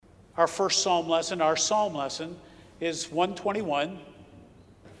our first psalm lesson. Our psalm lesson is 121.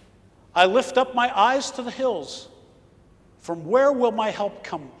 I lift up my eyes to the hills. From where will my help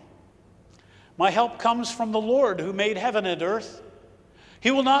come? My help comes from the Lord who made heaven and earth.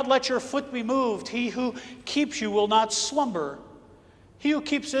 He will not let your foot be moved. He who keeps you will not slumber. He who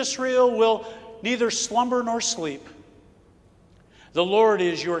keeps Israel will neither slumber nor sleep. The Lord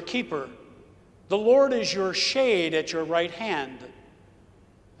is your keeper. The Lord is your shade at your right hand.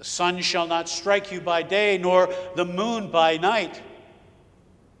 The sun shall not strike you by day, nor the moon by night.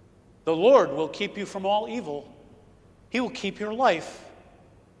 The Lord will keep you from all evil. He will keep your life.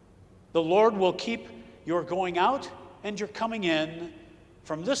 The Lord will keep your going out and your coming in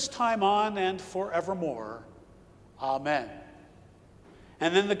from this time on and forevermore. Amen.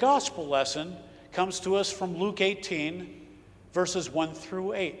 And then the gospel lesson comes to us from Luke 18, verses 1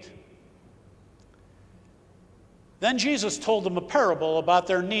 through 8. Then Jesus told them a parable about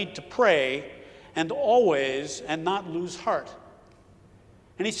their need to pray and always and not lose heart.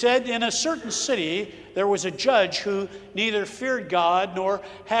 And he said, in a certain city there was a judge who neither feared God nor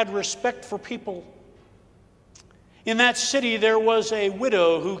had respect for people. In that city there was a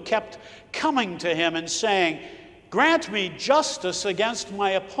widow who kept coming to him and saying, grant me justice against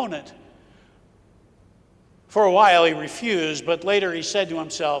my opponent. For a while he refused, but later he said to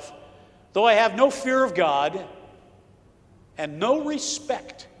himself, though I have no fear of God and no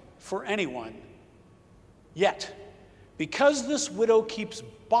respect for anyone, yet because this widow keeps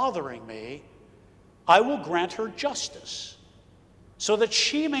bothering me, I will grant her justice, so that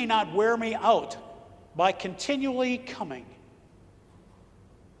she may not wear me out by continually coming.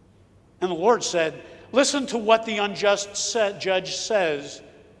 And the Lord said, listen to what the unjust judge says.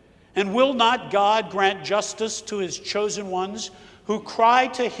 And will not God grant justice to his chosen ones who cry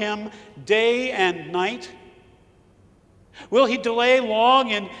to him day and night? Will he delay long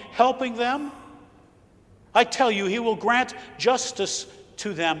in helping them? I tell you, he will grant justice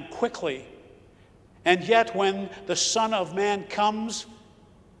to them quickly. And yet when the Son of Man comes,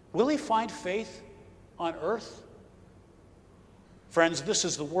 will he find faith on earth? Friends, this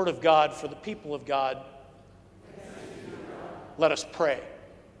is the word of God for the people of God. Let us pray.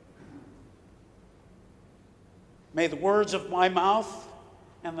 May the words of my mouth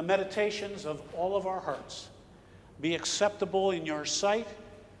and the meditations of all of our hearts be acceptable in your sight,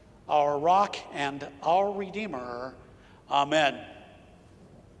 our rock and our Redeemer. Amen.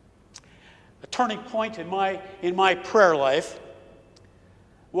 A turning point in my prayer life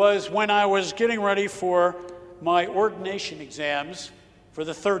was when I was getting ready for my ordination exams for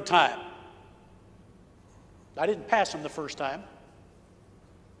the third time. I didn't pass them the first time.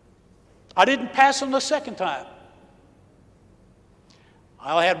 I didn't pass them the second time.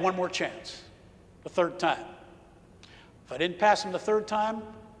 I had one more chance, the third time. If I didn't pass them the third time,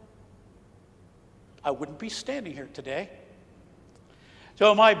 I wouldn't be standing here today.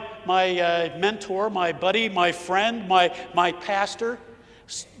 So my mentor, my buddy, my friend, my pastor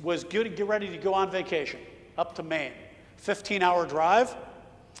was getting ready to go on vacation up to Maine, 15-hour drive.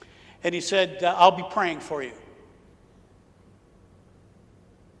 And he said, I'll be praying for you.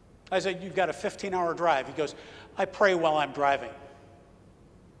 I said, you've got a 15-hour drive. He goes, I pray while I'm driving.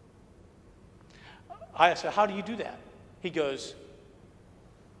 I said, how do you do that? He goes,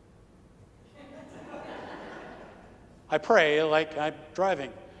 I pray like I'm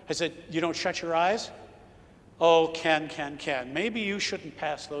driving. I said, you don't shut your eyes? Oh, Ken. Maybe you shouldn't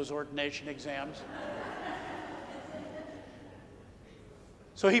pass those ordination exams.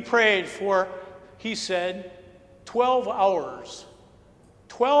 So he prayed for, he said, 12 hours.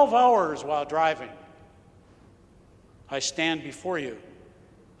 12 hours while driving. I stand before you,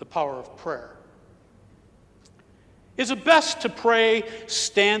 the power of prayer. Is it best to pray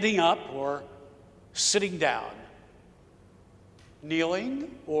standing up or sitting down?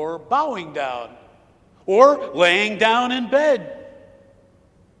 Kneeling or bowing down? Or laying down in bed?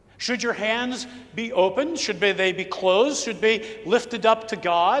 Should your hands be open? Should they be closed? Should they be lifted up to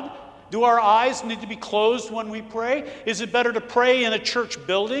God? Do our eyes need to be closed when we pray? Is it better to pray in a church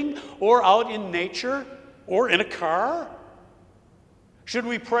building or out in nature or in a car? Should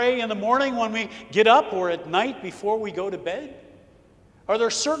we pray in the morning when we get up or at night before we go to bed? Are there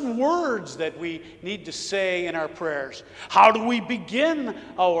certain words that we need to say in our prayers? How do we begin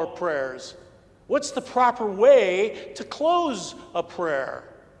our prayers? What's the proper way to close a prayer?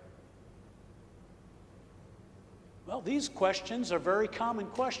 Well, these questions are very common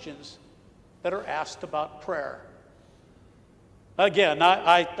questions that are asked about prayer. Again,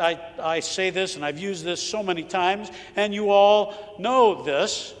 I say this, and I've used this so many times, and you all know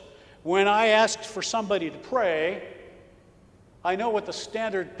this. When I ask for somebody to pray, I know what the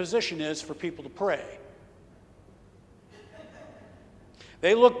standard position is for people to pray.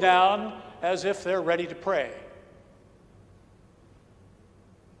 They look down as if they're ready to pray.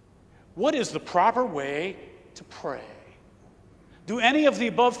 What is the proper way to pray? Do any of the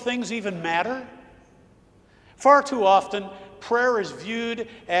above things even matter? Far too often, prayer is viewed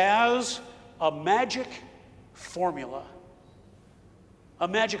as a magic formula. A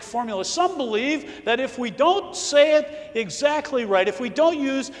magic formula. Some believe that if we don't say it exactly right, if we don't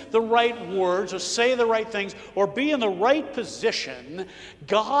use the right words or say the right things or be in the right position,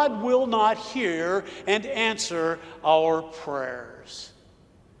 God will not hear and answer our prayers.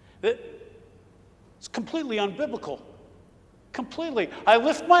 It's completely unbiblical. Completely. I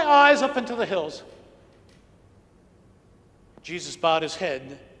lift my eyes up into the hills. Jesus bowed his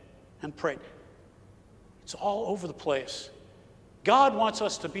head and prayed. It's all over the place. God wants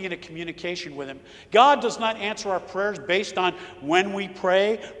us to be in a communication with him. God does not answer our prayers based on when we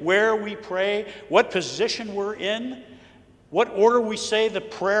pray, where we pray, what position we're in, what order we say the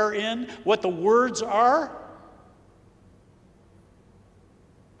prayer in, what the words are.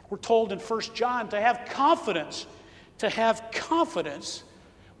 We're told in 1 John to have confidence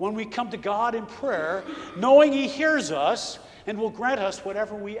when we come to God in prayer, knowing he hears us and will grant us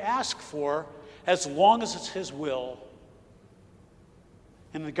whatever we ask for as long as it's his will.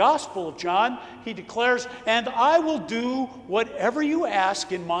 In the Gospel of John, he declares, "And I will do whatever you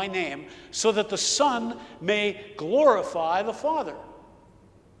ask in my name, so that the Son may glorify the Father.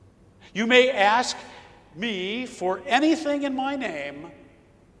 You may ask me for anything in my name,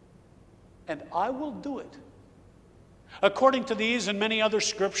 and I will do it." According to these and many other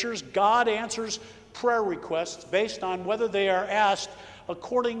scriptures, God answers prayer requests based on whether they are asked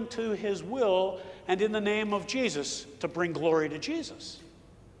according to his will and in the name of Jesus to bring glory to Jesus.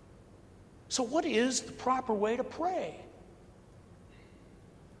 So what is the proper way to pray?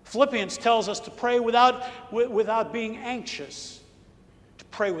 Philippians tells us to pray without being anxious, to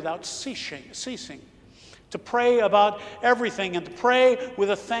pray without ceasing, to pray about everything, and to pray with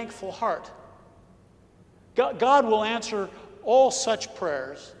a thankful heart. God will answer all such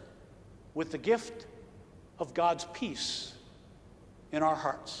prayers with the gift of God's peace in our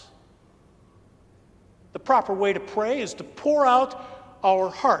hearts. The proper way to pray is to pour out our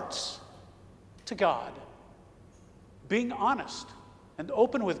hearts to God, being honest and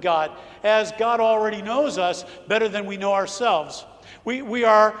open with God, as God already knows us better than we know ourselves. We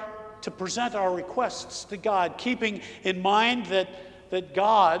are to present our requests to God, keeping in mind that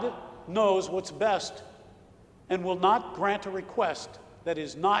God knows what's best and will not grant a request that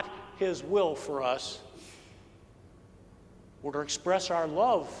is not his will for us. We're to express our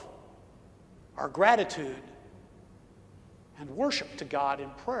love, our gratitude, and worship to God in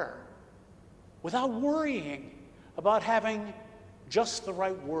prayer without worrying about having just the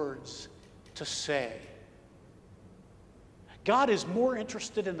right words to say. God is more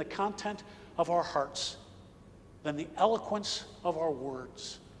interested in the content of our hearts than the eloquence of our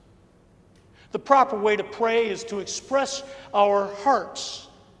words. The proper way to pray is to express our hearts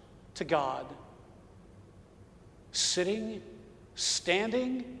to God. Sitting,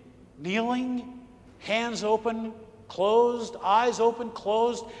 standing, kneeling, hands open, closed, eyes open,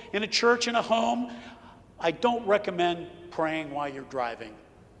 closed, in a church, in a home. I don't recommend praying while you're driving.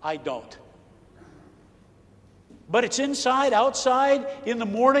 I don't. But it's inside, outside, in the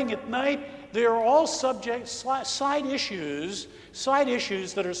morning, at night. They are all side issues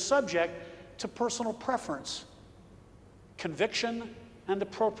that are subject to personal preference, conviction, and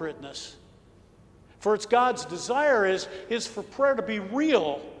appropriateness. For it's God's desire is for prayer to be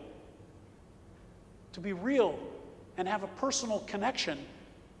real and have a personal connection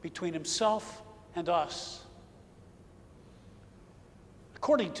between himself and us.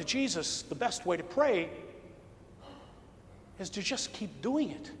 According to Jesus, the best way to pray is to just keep doing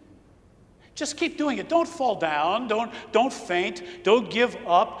it. Just keep doing it. Don't fall down. Don't faint. Don't give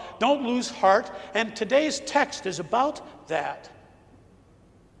up. Don't lose heart. And today's text is about that.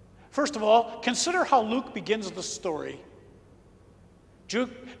 First of all, consider how Luke begins the story.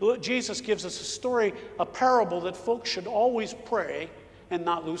 Jesus gives us a story, a parable that folks should always pray and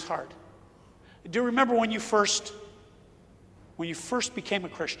not lose heart. Do you remember when you first became a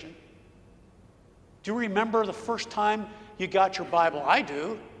Christian? Do you remember the first time you got your Bible? I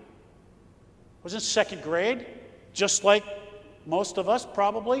do. I was in second grade, just like most of us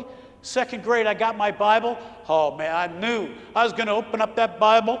probably. Second grade, I got my Bible. Oh man, I knew I was going to open up that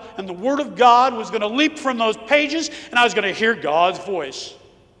Bible and the Word of God was going to leap from those pages and I was going to hear God's voice.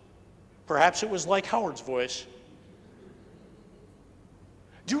 Perhaps it was like Howard's voice.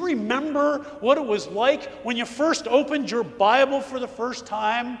 Do you remember what it was like when you first opened your Bible for the first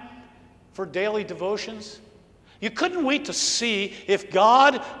time for daily devotions? You couldn't wait to see if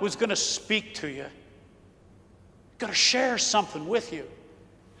God was going to speak to you, going to share something with you,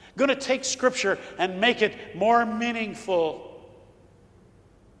 going to take Scripture and make it more meaningful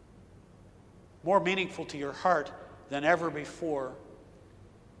to your heart than ever before.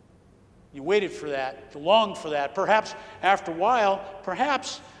 You waited for that, you longed for that. Perhaps after a while,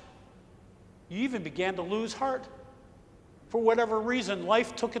 perhaps you even began to lose heart. For whatever reason,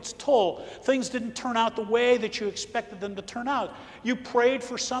 life took its toll. Things didn't turn out the way that you expected them to turn out. You prayed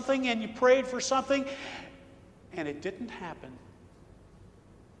for something and you prayed for something, and it didn't happen.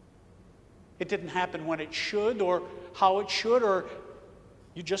 It didn't happen when it should or how it should, or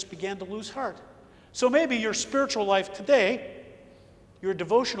you just began to lose heart. So maybe your spiritual life today, your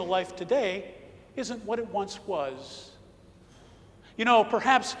devotional life today, isn't what it once was. You know,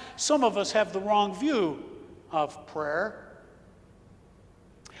 perhaps some of us have the wrong view of prayer.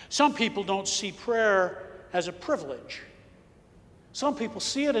 Some people don't see prayer as a privilege. Some people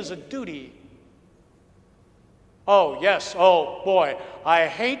see it as a duty. Oh, yes, oh boy, I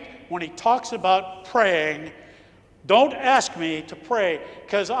hate when he talks about praying. Don't ask me to pray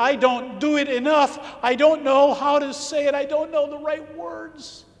because I don't do it enough. I don't know how to say it. I don't know the right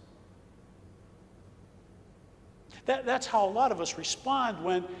words. That's how a lot of us respond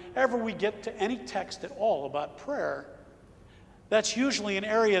whenever we get to any text at all about prayer. That's usually an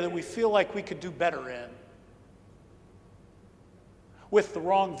area that we feel like we could do better in. With the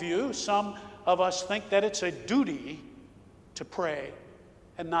wrong view, some of us think that it's a duty to pray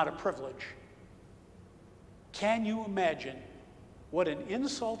and not a privilege. Can you imagine what an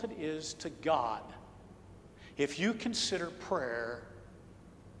insult it is to God if you consider prayer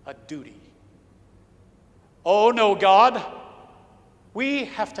a duty? Oh no, God, we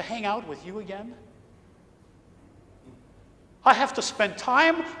have to hang out with you again? I have to spend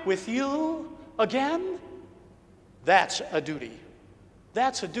time with you again? That's a duty.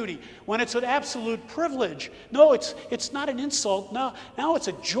 That's a duty. When it's an absolute privilege, no, it's not an insult. No, now it's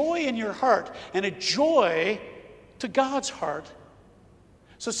a joy in your heart and a joy to God's heart.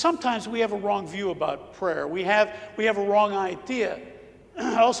 So sometimes we have a wrong view about prayer. We have a wrong idea.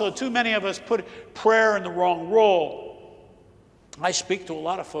 Also, too many of us put prayer in the wrong role. I speak to a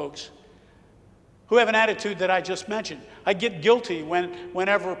lot of folks who have an attitude that I just mentioned. I get guilty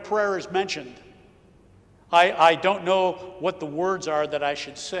whenever prayer is mentioned. I don't know what the words are that I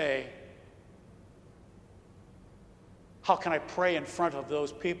should say. How can I pray in front of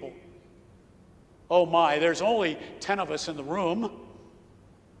those people? Oh my, there's only 10 of us in the room.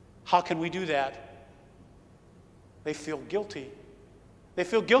 How can we do that? They feel guilty. They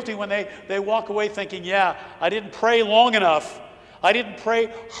feel guilty when they walk away thinking, yeah, I didn't pray long enough. I didn't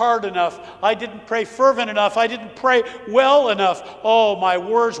pray hard enough. I didn't pray fervent enough. I didn't pray well enough. Oh, my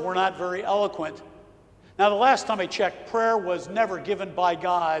words were not very eloquent. Now, the last time I checked, prayer was never given by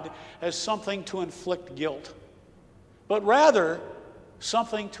God as something to inflict guilt, but rather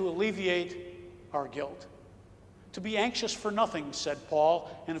something to alleviate our guilt. To be anxious for nothing, said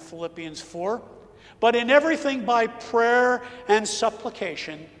Paul in Philippians 4, but in everything by prayer and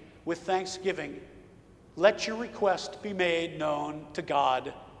supplication with thanksgiving, let your request be made known to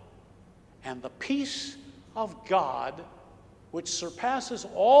God, and the peace of God, which surpasses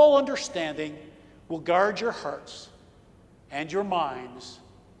all understanding, will guard your hearts and your minds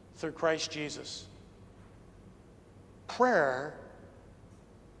through Christ Jesus. Prayer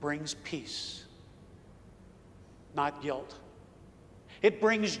brings peace, not guilt. It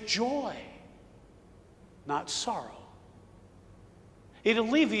brings joy, not sorrow. It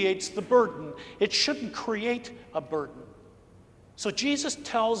alleviates the burden. It shouldn't create a burden. So Jesus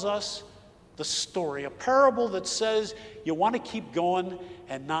tells us the story, a parable that says you want to keep going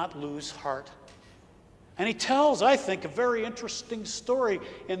and not lose heart. And he tells, I think, a very interesting story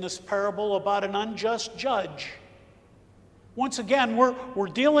in this parable about an unjust judge. Once again, we're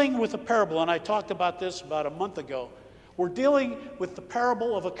dealing with a parable, and I talked about this about a month ago. We're dealing with the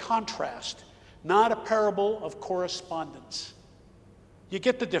parable of a contrast, not a parable of correspondence. You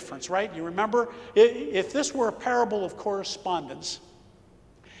get the difference, right? You remember? If this were a parable of correspondence,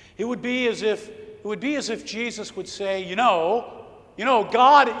 it would be as if Jesus would say, you know,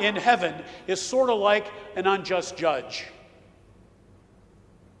 God in heaven is sort of like an unjust judge.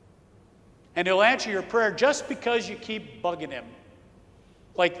 And he'll answer your prayer just because you keep bugging him,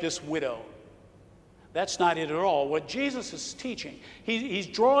 like this widow. That's not it at all. What Jesus is teaching, he's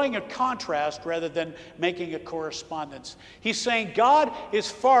drawing a contrast rather than making a correspondence. He's saying God is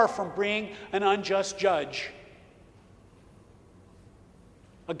far from being an unjust judge.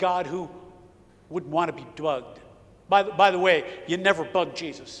 a God who wouldn't want to be bugged. By the way, you never bug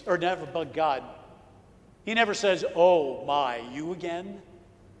Jesus, or never bug God. He never says, oh my, you again?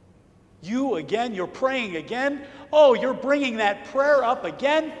 You again? You're praying again? Oh, you're bringing that prayer up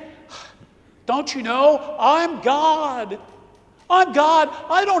again? Don't you know? I'm God. I'm God.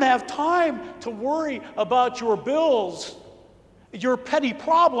 I don't have time to worry about your bills, your petty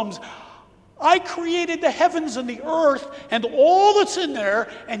problems. I created the heavens and the earth and all that's in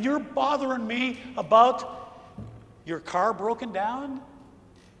there, and you're bothering me about your car broken down?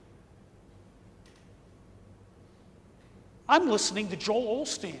 I'm listening to Joel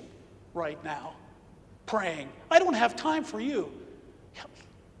Osteen right now, praying. I don't have time for you.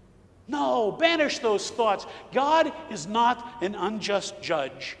 No, banish those thoughts. God is not an unjust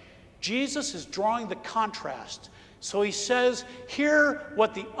judge. Jesus is drawing the contrast. So he says, hear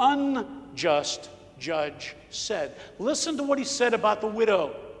what the unjust judge said. Listen to what he said about the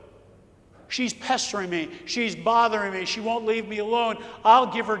widow. She's pestering me. She's bothering me. She won't leave me alone. I'll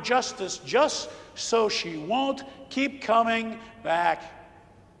give her justice just so she won't keep coming back.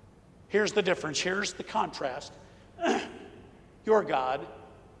 Here's the difference. Here's the contrast. Your God,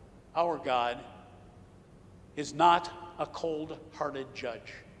 our God, is not a cold-hearted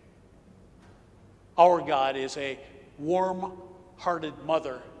judge. Our God is a warm-hearted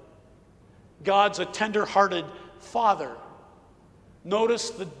mother. God's a tender-hearted father. Notice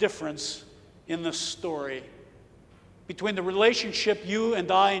the difference in the story between the relationship you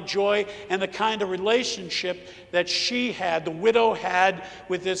and I enjoy and the kind of relationship that she had, the widow had,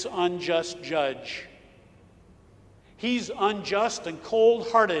 with this unjust judge. He's unjust and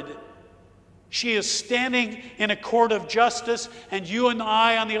cold-hearted. She is standing in a court of justice, and you and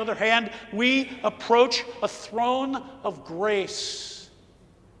I, on the other hand, we approach a throne of grace.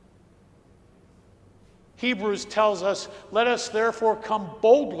 Hebrews tells us, let us therefore come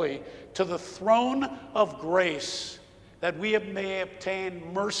boldly to the throne of grace, that we may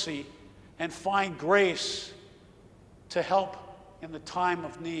obtain mercy and find grace to help in the time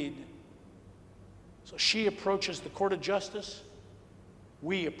of need. So she approaches the court of justice.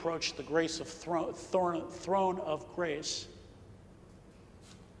 We approach the grace of throne of grace.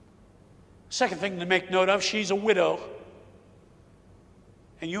 Second thing to make note of, she's a widow,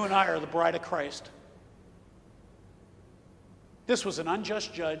 and you and I are the bride of Christ. This was an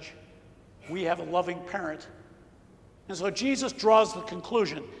unjust judge. We have a loving parent. And so Jesus draws the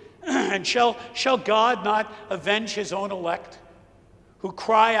conclusion, and shall God not avenge his own elect, who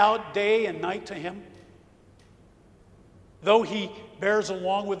cry out day and night to him? Though he bears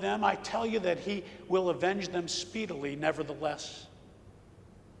along with them, I tell you that he will avenge them speedily, nevertheless.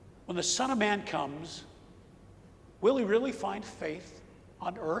 When the Son of Man comes, will he really find faith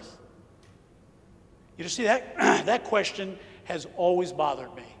on earth? You see, that question has always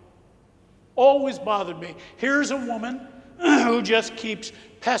bothered me. Always bothered me. Here's a woman who just keeps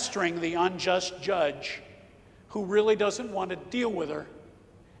pestering the unjust judge, who really doesn't want to deal with her.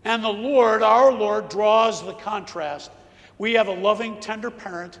 And the Lord, our Lord, draws the contrast. We have a loving, tender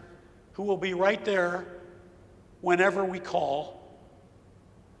parent who will be right there whenever we call,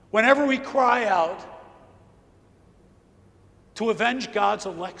 whenever we cry out to avenge God's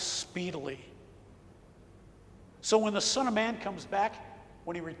elect speedily. So when the Son of Man comes back,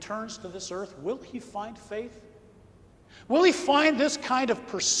 when he returns to this earth, will he find faith? Will he find this kind of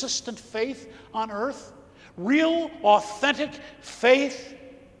persistent faith on earth? Real, authentic faith?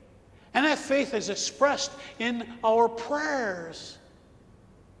 And that faith is expressed in our prayers.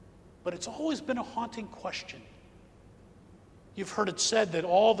 But it's always been a haunting question. You've heard it said that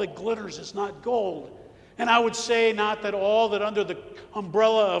all that glitters is not gold. And I would say not that all that under the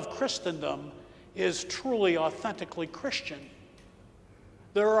umbrella of Christendom is truly, authentically Christian.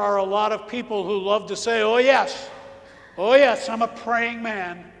 There are a lot of people who love to say, oh yes, I'm a praying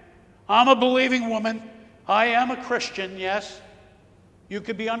man. I'm a believing woman. I am a Christian, yes. You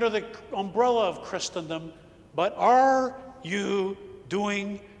could be under the umbrella of Christendom, but are you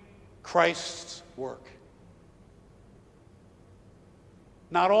doing Christ's work?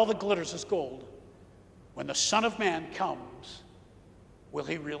 Not all that glitters is gold. When the Son of Man comes, will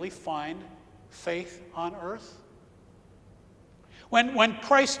he really find faith on earth? When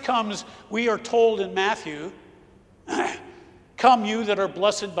Christ comes, we are told in Matthew, come you that are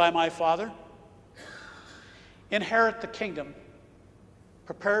blessed by my Father, inherit the kingdom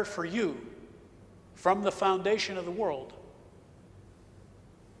prepared for you from the foundation of the world.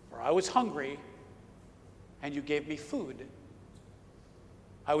 For I was hungry, and you gave me food.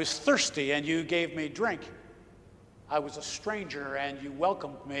 I was thirsty, and you gave me drink. I was a stranger and you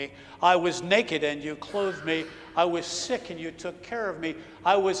welcomed me. I was naked and you clothed me. I was sick and you took care of me.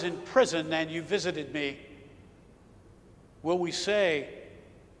 I was in prison and you visited me. Will we say,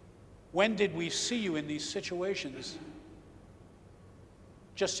 when did we see you in these situations?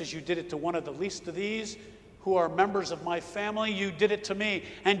 Just as you did it to one of the least of these, who are members of my family, you did it to me.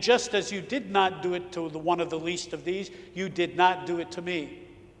 And just as you did not do it to one of the least of these, you did not do it to me.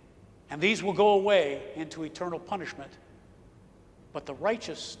 And these will go away into eternal punishment, but the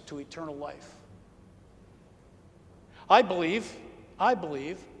righteous to eternal life. I believe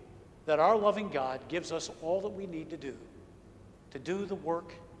that our loving God gives us all that we need to do the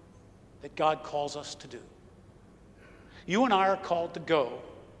work that God calls us to do. You and I are called to go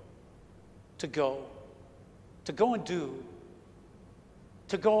and do,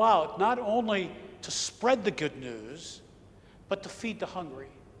 to go out, not only to spread the good news, but to feed the hungry,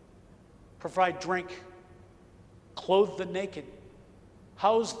 provide drink, clothe the naked,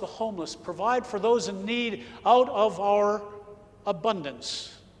 house the homeless, provide for those in need out of our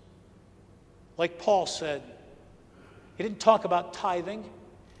abundance. Like Paul said, he didn't talk about tithing.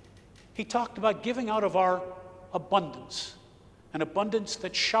 He talked about giving out of our abundance, an abundance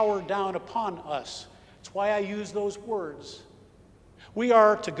that showered down upon us. That's why I use those words. We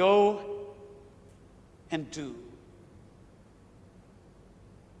are to go and do.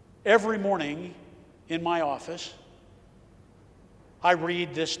 Every morning in my office, I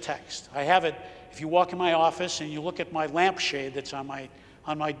read this text. I have it, if you walk in my office and you look at my lampshade that's on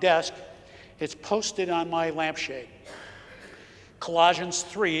my desk, it's posted on my lampshade. Colossians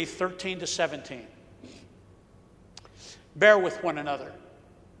 3:13-17. Bear with one another.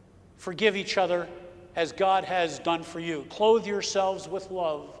 Forgive each other as God has done for you. Clothe yourselves with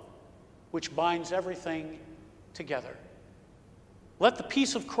love, which binds everything together. Let the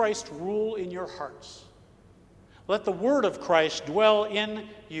peace of Christ rule in your hearts. Let the word of Christ dwell in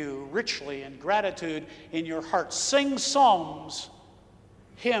you richly in gratitude in your hearts. Sing psalms,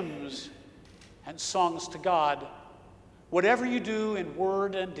 hymns, and songs to God. Whatever you do in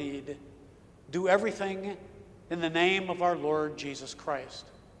word and deed, do everything in the name of our Lord Jesus Christ.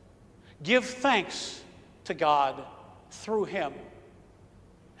 Give thanks to God through him.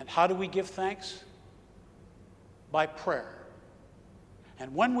 And how do we give thanks? By prayer.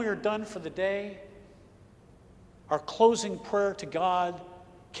 And when we are done for the day, our closing prayer to God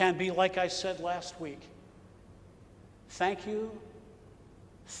can be like I said last week. Thank you,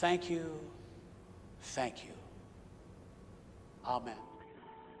 thank you, thank you. Amen.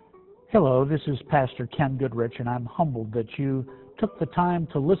 Hello, this is Pastor Ken Goodrich, and I'm humbled that you took the time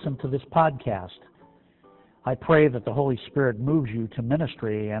to listen to this podcast. I pray that the Holy Spirit moves you to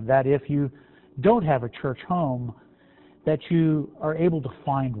ministry, and that if you don't have a church home, that you are able to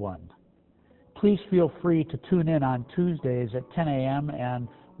find one. Please feel free to tune in on Tuesdays at 10 a.m. and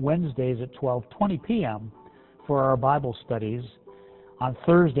Wednesdays at 12:20 p.m. for our Bible studies, on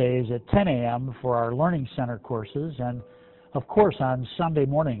Thursdays at 10 a.m. for our Learning Center courses, and of course on Sunday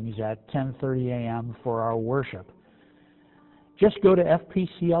mornings at 10:30 a.m. for our worship. Just go to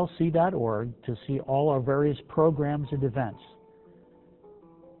fpclc.org to see all our various programs and events.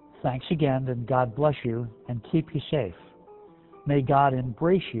 Thanks again, and God bless you and keep you safe. May God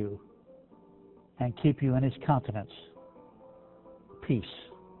embrace you and keep you in his countenance. Peace.